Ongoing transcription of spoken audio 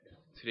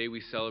Today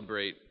we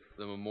celebrate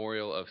the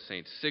memorial of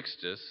St.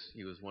 Sixtus.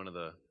 He was one of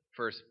the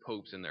first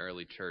popes in the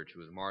early church who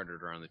was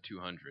martyred around the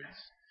 200s.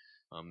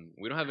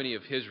 We don't have any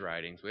of his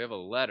writings. We have a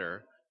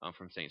letter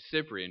from St.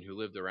 Cyprian who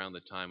lived around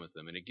the time with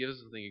him, and it gives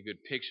us, I think, a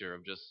good picture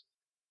of just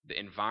the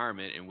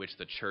environment in which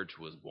the church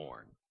was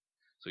born.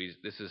 So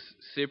this is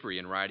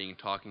Cyprian writing,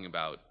 talking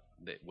about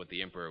what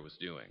the emperor was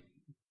doing.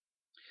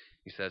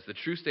 He says, "The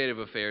true state of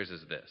affairs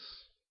is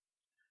this.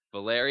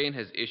 Valerian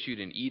has issued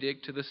an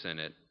edict to the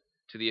Senate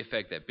to the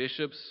effect that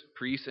bishops,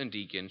 priests, and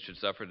deacons should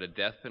suffer the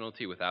death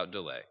penalty without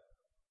delay.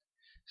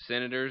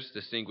 Senators,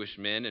 distinguished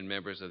men, and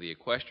members of the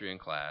equestrian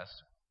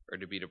class are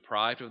to be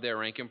deprived of their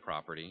rank and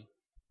property,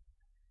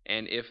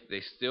 and if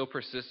they still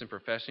persist in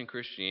professing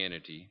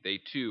Christianity, they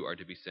too are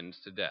to be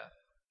sentenced to death.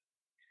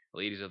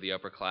 Ladies of the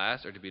upper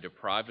class are to be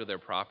deprived of their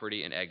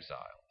property and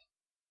exiled."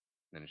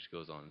 Then it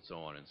goes on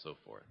and so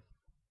forth.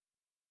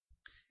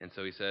 And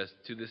so he says,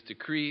 to this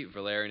decree,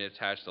 Valerian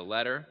attached a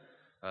letter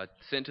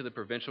sent to the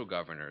provincial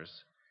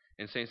governors.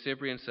 And St.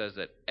 Cyprian says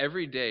that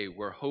every day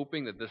we're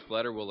hoping that this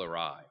letter will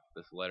arrive,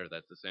 this letter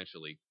that's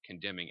essentially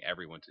condemning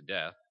everyone to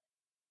death.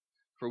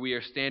 For we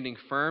are standing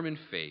firm in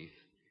faith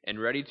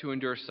and ready to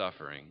endure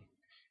suffering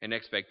in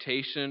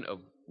expectation of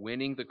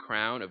winning the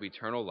crown of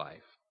eternal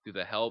life through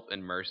the help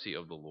and mercy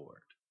of the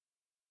Lord.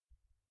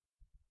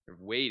 They're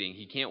waiting.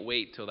 He can't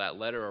wait till that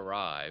letter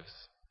arrives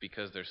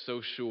because they're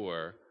so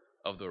sure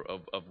of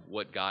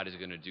what God is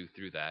going to do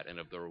through that and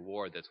of the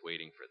reward that's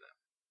waiting for them.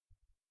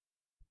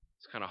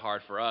 It's kind of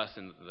hard for us,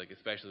 and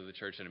especially the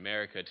church in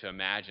America, to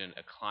imagine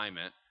a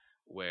climate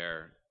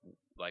where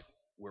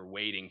we're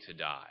waiting to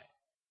die.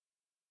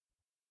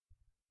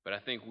 But I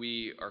think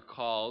we are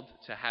called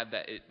to have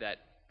that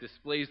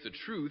displays the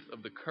truth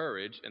of the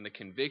courage and the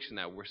conviction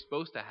that we're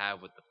supposed to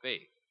have with the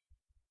faith.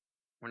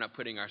 We're not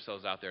putting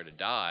ourselves out there to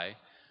die,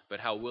 but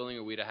how willing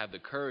are we to have the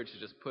courage to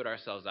just put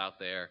ourselves out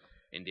there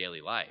in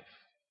daily life?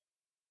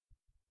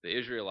 The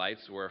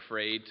Israelites were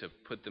afraid to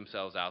put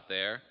themselves out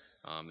there,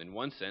 in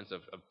one sense,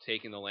 of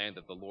taking the land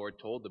that the Lord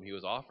told them he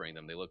was offering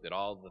them. They looked at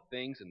all the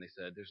things and they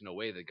said, there's no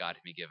way that God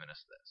can be giving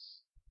us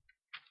this.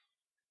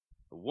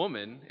 The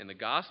woman in the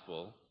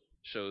gospel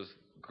shows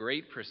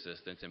great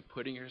persistence in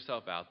putting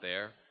herself out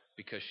there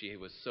because she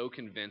was so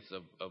convinced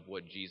of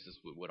what Jesus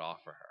would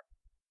offer her.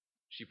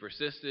 She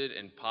persisted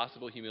in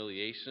possible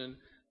humiliation.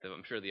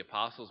 I'm sure the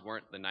apostles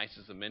weren't the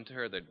nicest of men to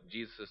her, that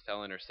Jesus is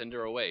telling her, send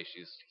her away.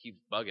 She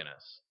keeps bugging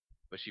us.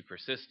 But she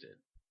persisted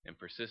and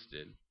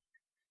persisted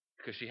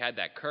because she had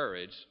that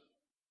courage,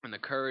 and the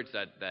courage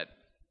that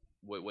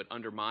what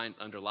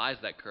underlies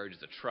that courage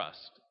is a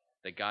trust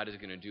that God is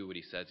going to do what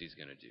he says he's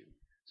going to do.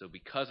 So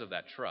because of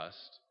that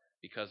trust,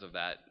 because of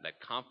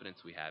that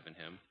confidence we have in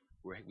him,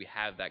 we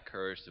have that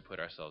courage to put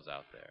ourselves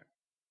out there.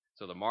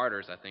 So the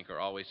martyrs, I think, are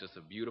always just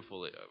a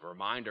beautiful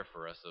reminder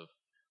for us of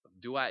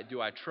do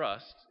I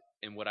trust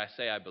in what I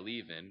say I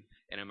believe in,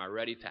 and am I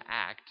ready to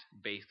act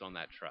based on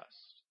that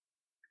trust?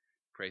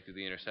 Pray through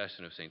the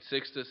intercession of St.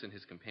 Sixtus and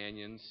his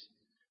companions.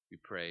 We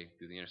pray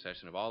through the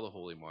intercession of all the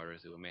holy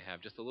martyrs that we may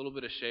have just a little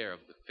bit of share of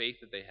the faith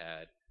that they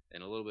had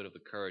and a little bit of the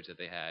courage that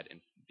they had in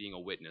being a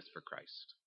witness for Christ.